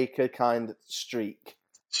Undertaker kind of streak.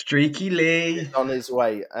 Streaky Lee on his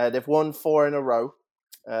way. They've won 4 in a row.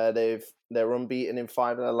 They're unbeaten in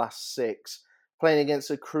 5 of the last 6. Playing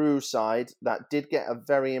against a Crewe side that did get a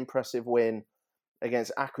very impressive win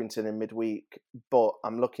against Accrington in midweek, but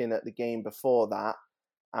I'm looking at the game before that,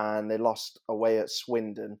 and they lost away at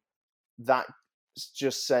Swindon. That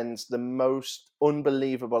just sends the most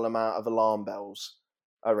unbelievable amount of alarm bells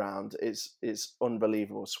around. It's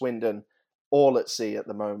unbelievable. Swindon all at sea at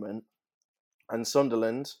the moment, and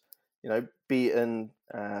Sunderland, beaten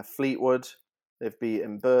Fleetwood. They've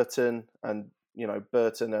beaten Burton, and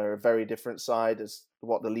Burton are a very different side as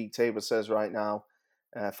what the league table says right now.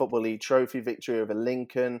 Football League Trophy victory over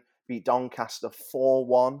Lincoln, beat Doncaster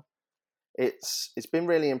 4-1. It's been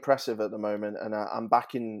really impressive at the moment, and I'm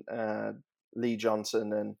backing Lee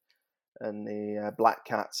Johnson and the Black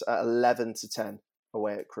Cats at 11-10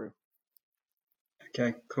 away at Crewe.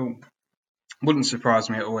 Okay, cool. Wouldn't surprise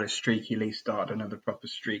me at all if Streaky Lee started another proper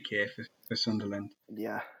streak here for Sunderland.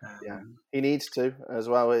 Yeah. He needs to as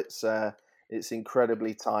well. It's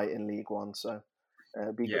incredibly tight in League One, so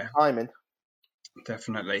be good timing.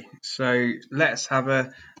 Definitely. So let's have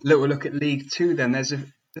a little look at League Two then. There's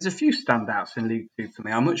a few standouts in League Two for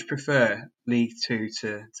me. I much prefer League Two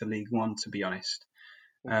to League One, to be honest.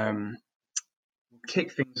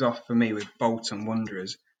 Kick things off for me with Bolton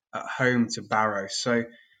Wanderers at home to Barrow. So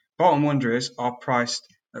Bolton Wanderers are priced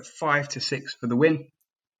at 5-6 for the win.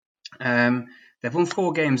 They've won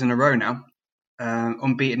 4 games in a row now,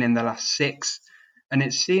 unbeaten in the last 6, and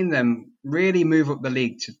it's seen them really move up the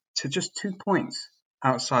league to just 2 points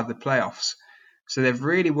outside the playoffs. So they've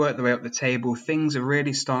really worked their way up the table. Things are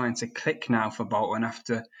really starting to click now for Bolton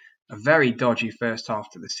after a very dodgy first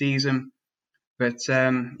half to the season. But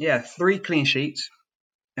 3 clean sheets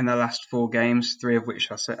in the last 4 games, 3 of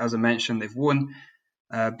which, as I mentioned, they've won,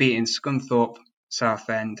 beating Scunthorpe,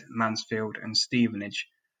 Southend, Mansfield and Stevenage.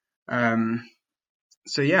 I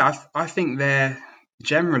think they're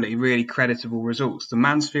generally really creditable results. The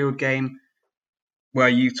Mansfield game, where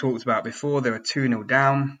you talked about before, they were 2-0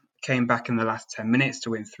 down, came back in the last 10 minutes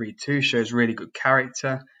to win 3-2, shows really good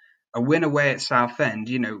character. A win away at Southend,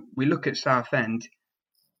 we look at Southend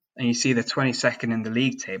and you see they're 22nd in the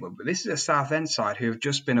league table, but this is a Southend side who have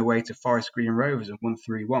just been away to Forest Green Rovers and won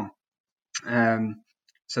 3-1.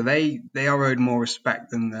 So they are owed more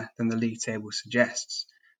respect than the league table suggests.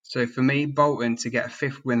 So for me, Bolton to get a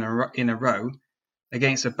 5th win in a row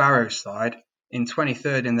against a Barrow side in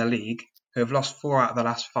 23rd in the league, who have lost 4 out of the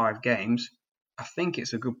last 5 games, I think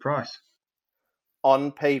it's a good price.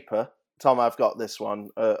 On paper, Tom, I've got this one.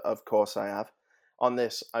 Of course I have. On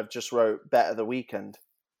this, I've just wrote bet of the weekend.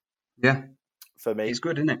 Yeah. For me. It's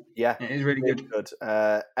good, isn't it? Yeah. It is really good.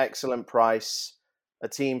 Excellent price. A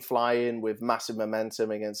team flying with massive momentum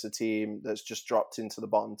against a team that's just dropped into the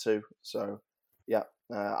bottom 2. So, yeah,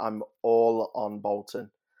 I'm all on Bolton.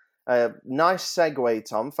 Nice segue,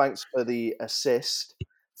 Tom. Thanks for the assist.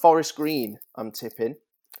 Forest Green, I'm tipping.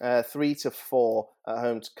 3-4 at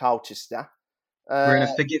home to Colchester. We're in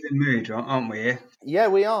a forgiving mood, aren't we? Yeah,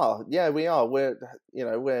 we are.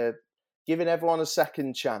 We're giving everyone a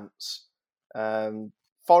second chance.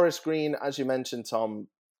 Forest Green, as you mentioned, Tom,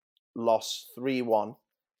 lost 3-1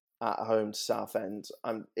 at home to Southend.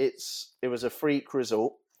 It was a freak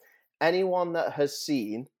result. Anyone that has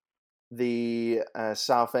seen the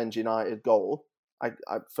Southend United goal, I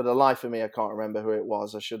for the life of me, I can't remember who it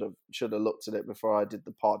was. I should have looked at it before I did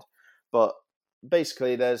the pod. But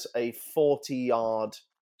basically, there's a 40-yard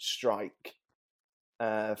strike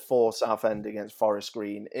for Southend against Forest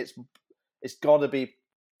Green. It's got to be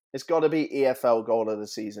EFL goal of the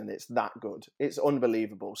season. It's that good. It's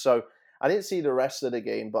unbelievable. So I didn't see the rest of the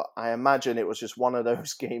game, but I imagine it was just one of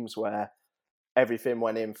those games where everything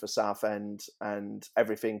went in for Southend and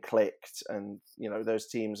everything clicked, and those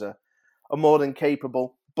teams are more than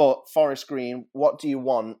capable. But Forest Green, what do you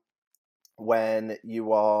want when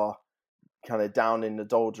you are kind of down in the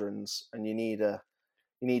doldrums and you need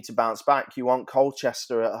to bounce back? You want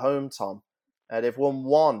Colchester at home, Tom. They've won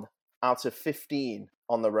 1 out of 15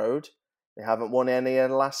 on the road. They haven't won any of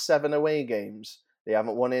the last 7 away games. They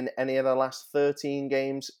haven't won in any of the last 13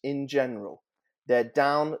 games in general. They're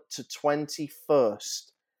down to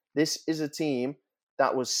 21st. This is a team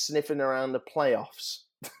that was sniffing around the playoffs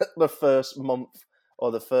the first month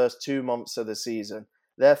or the first 2 months of the season.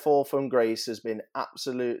 Their fall from grace has been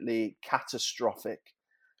absolutely catastrophic.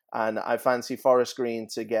 And I fancy Forest Green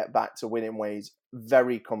to get back to winning ways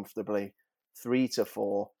very comfortably,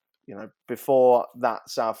 3-4. Before that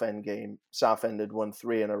Southend game, Southend had won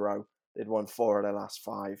 3 in a row. They'd won 4 of the last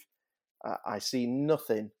 5. I see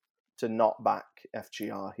nothing to knock back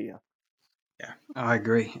FGR here. Yeah, I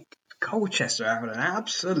agree. Colchester are having an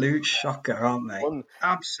absolute shocker, aren't they?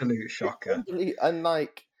 Absolute shocker. And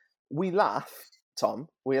we laugh, Tom.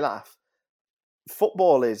 We laugh.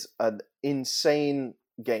 Football is an insane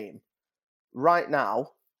game. Right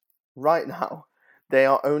now, they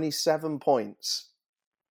are only 7 points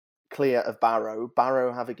clear of Barrow.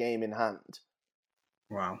 Barrow have a game in hand.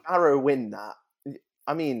 Wow. Barrow win that.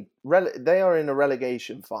 I mean, they are in a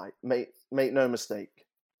relegation fight. Make no mistake.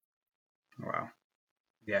 Wow.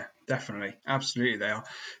 Yeah, definitely. Absolutely they are.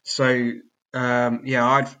 So,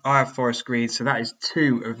 I have Forest Green. So that is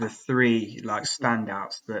 2 of the 3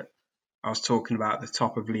 standouts that I was talking about at the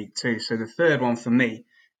top of League 2. So the third one for me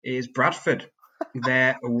is Bradford.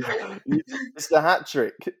 They're away. It's the hat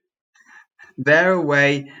trick. They're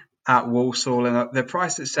away at Walsall, and they're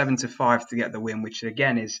priced at 7-5 to get the win, which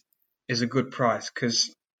again is a good price,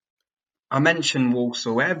 because I mention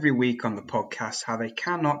Walsall every week on the podcast how they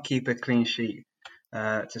cannot keep a clean sheet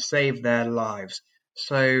to save their lives.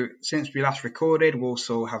 So since we last recorded,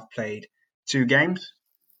 Walsall have played 2 games,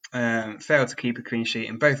 failed to keep a clean sheet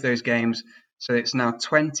in both those games. So it's now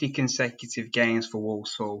 20 consecutive games for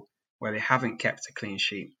Walsall where they haven't kept a clean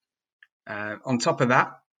sheet. On top of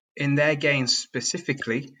that, in their games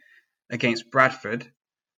specifically against Bradford,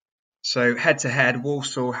 so head-to-head,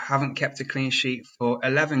 Walsall haven't kept a clean sheet for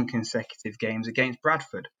 11 consecutive games against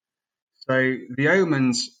Bradford. So the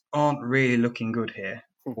omens aren't really looking good here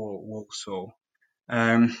for Walsall.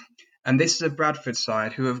 And this is a Bradford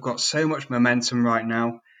side who have got so much momentum right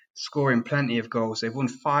now, scoring plenty of goals. They've won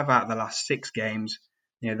 5 out of the last 6 games.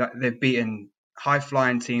 They've beaten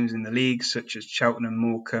high-flying teams in the league, such as Cheltenham,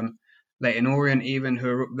 Morecambe, Leyton Orient even, who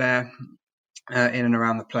are up there in and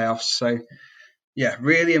around the playoffs. So, yeah,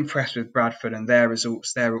 really impressed with Bradford and their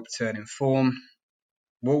results, their upturn in form.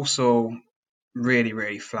 Walsall, really,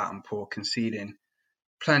 really flat and poor, conceding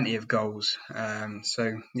plenty of goals.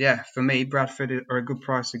 So, yeah, for me, Bradford are a good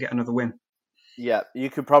price to get another win. Yeah, you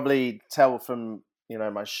could probably tell from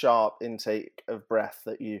my sharp intake of breath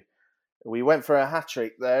that we went for a hat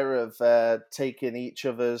trick there of taking each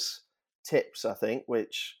other's tips, I think,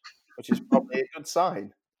 which is probably a good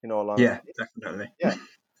sign in all honesty. Yeah, definitely. Yeah.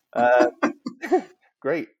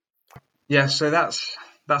 Great. Yeah, so that's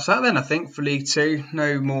that then, I think, for League 2.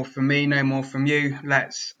 No more from me, no more from you.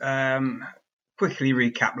 Let's quickly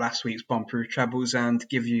recap last week's Bomb-Proof Trebles and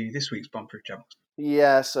give you this week's Bomb-Proof Trebles.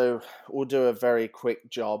 Yeah, so we'll do a very quick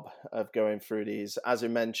job of going through these. As we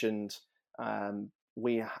mentioned, I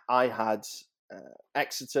had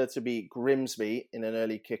Exeter to beat Grimsby in an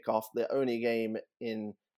early kickoff. The only game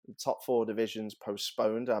in the top 4 divisions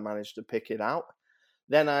postponed. I managed to pick it out.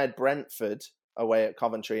 Then I had Brentford away at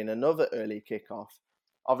Coventry in another early kickoff.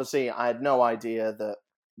 Obviously, I had no idea that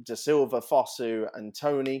De Silva, Fosu and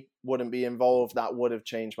Tony wouldn't be involved. That would have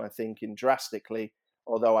changed my thinking drastically,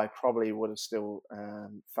 although I probably would have still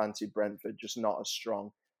fancied Brentford, just not as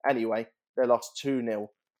strong. Anyway, they lost 2-0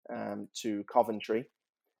 to Coventry.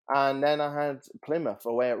 And then I had Plymouth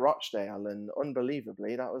away at Rochdale, and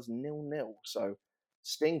unbelievably, that was 0-0. So,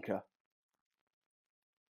 stinker.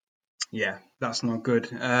 Yeah, that's not good.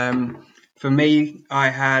 For me, I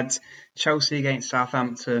had Chelsea against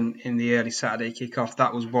Southampton in the early Saturday kickoff.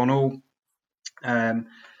 That was 1-1.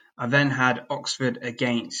 I then had Oxford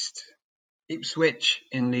against Ipswich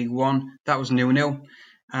in League One. That was 0-0.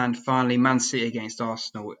 And finally, Man City against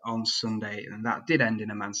Arsenal on Sunday. And that did end in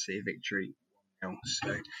a Man City victory.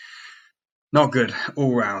 So, not good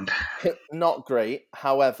all round. Not great.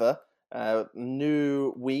 However,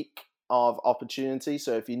 new week of opportunity.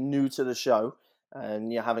 So if you're new to the show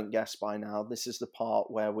and you haven't guessed by now, this is the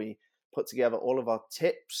part where we put together all of our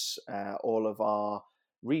tips, all of our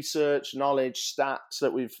research, knowledge, stats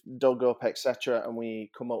that we've dug up, etc., and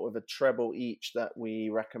we come up with a treble each that we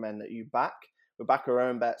recommend that you back. We back our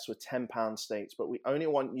own bets with £10 stakes, but we only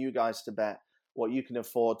want you guys to bet what you can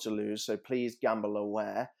afford to lose. So please gamble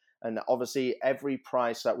aware. And obviously, every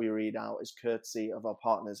price that we read out is courtesy of our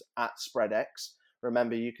partners at SpreadX.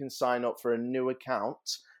 Remember, you can sign up for a new account,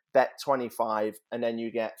 bet 25, and then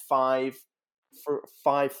you get five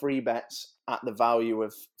free bets at the value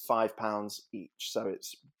of £5 each. So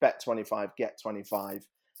it's bet 25, get 25.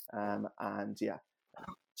 And yeah,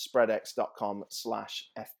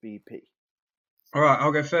 spreadx.com/FBP. All right,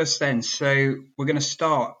 I'll go first then. So we're going to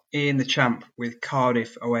start in the champ with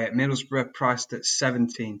Cardiff away at Middlesbrough, priced at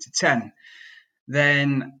 17-10.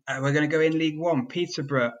 Then we're going to go in League One,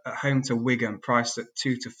 Peterborough at home to Wigan, priced at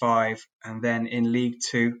 2-5. And then in League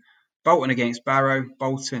Two, Bolton against Barrow,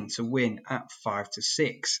 Bolton to win at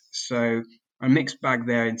 5-6. So a mixed bag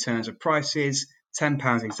there in terms of prices.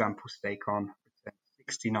 £10 example stake on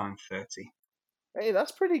 69.30. Hey,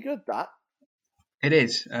 that's pretty good, that. It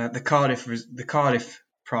is. The Cardiff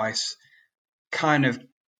price kind of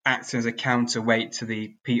acts as a counterweight to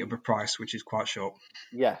the Peterborough price, which is quite short.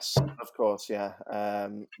 Yes, of course, yeah.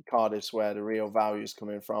 Cardiff's where the real value is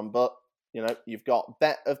coming from. But, you've got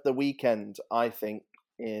bet of the weekend, I think,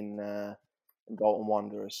 in Bolton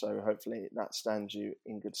Wanderers. So hopefully that stands you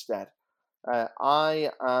in good stead.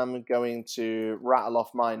 I am going to rattle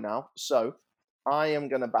off mine now. So I am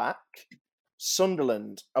going to back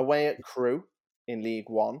Sunderland away at Crewe in League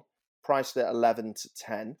One, priced at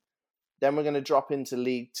 11-10. Then we're going to drop into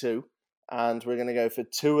League Two, and we're going to go for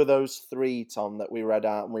two of those three, Tom, that we read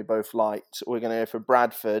out and we both liked. We're going to go for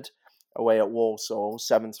Bradford away at Walsall,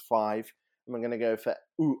 7-5. And we're going to go for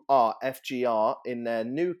FGR in their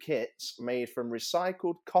new kits made from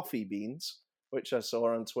recycled coffee beans, which I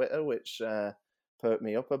saw on Twitter, which perked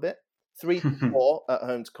me up a bit. 3-4 at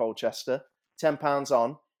home to Colchester, £10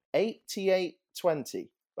 on, 88.20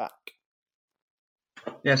 back.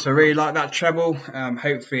 Yes, I really like that treble.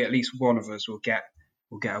 Hopefully, at least one of us will get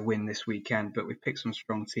a win this weekend. But we've picked some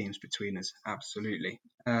strong teams between us. Absolutely.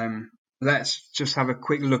 Let's just have a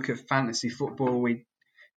quick look at fantasy football. We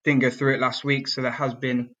didn't go through it last week, so there has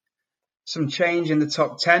been some change in the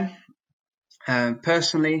top 10.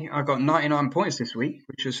 Personally, I got 99 points this week,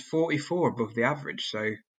 which was 44 above the average.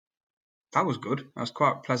 So that was good. I was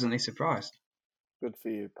quite pleasantly surprised. Good for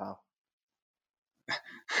you, pal.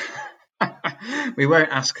 We won't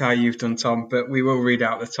ask how you've done, Tom, but we will read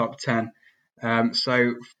out the top 10.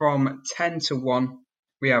 So from 10-1,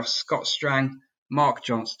 we have Scott Strang, Mark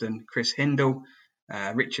Johnston, Chris Hindle,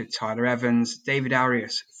 Richard Tyler Evans, David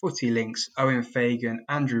Arias, Footy Links, Owen Fagan,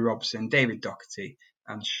 Andrew Robson, David Doherty,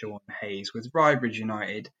 and Sean Hayes, with Rybridge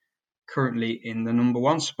United currently in the number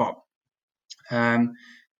 1 spot.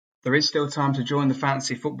 There is still time to join the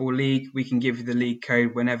Fantasy Football League. We can give you the league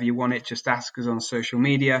code whenever you want it. Just ask us on social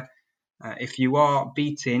media. If you are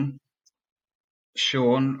beating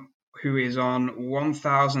Sean, who is on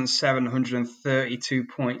 1,732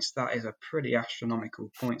 points, that is a pretty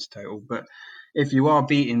astronomical points total. But if you are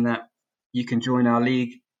beating that, you can join our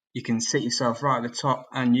league. You can sit yourself right at the top,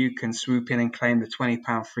 and you can swoop in and claim the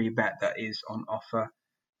 £20 free bet that is on offer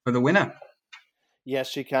for the winner.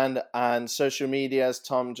 Yes, you can. And social media, as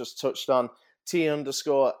Tom just touched on,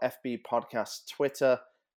 T_FB podcast, Twitter,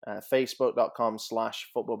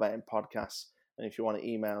 Facebook.com/football betting podcast. And if you want to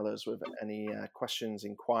email us with any questions,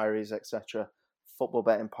 inquiries, etc.,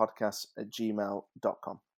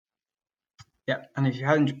 footballbettingpodcast@gmail.com. Yeah, and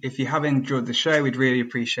if you have enjoyed the show, we'd really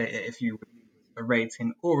appreciate it if you would leave a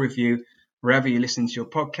rating or review wherever you listen to your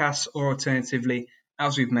podcasts, or alternatively,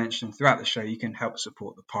 as we've mentioned throughout the show, you can help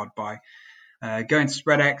support the pod by going to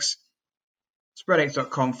SpreadX,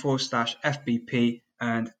 spreadx.com/FBP,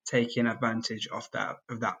 and taking advantage of that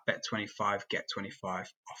bet 25, get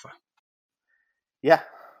 25 offer. Yeah,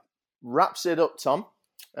 wraps it up, Tom.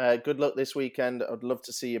 Good luck this weekend. I'd love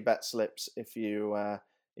to see your bet slips if you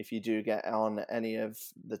do get on any of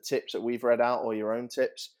the tips that we've read out or your own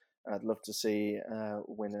tips. I'd love to see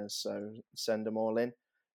winners, so send them all in.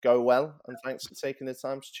 Go well, and thanks for taking the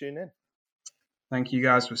time to tune in. Thank you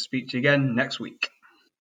guys. We'll speak to you again next week.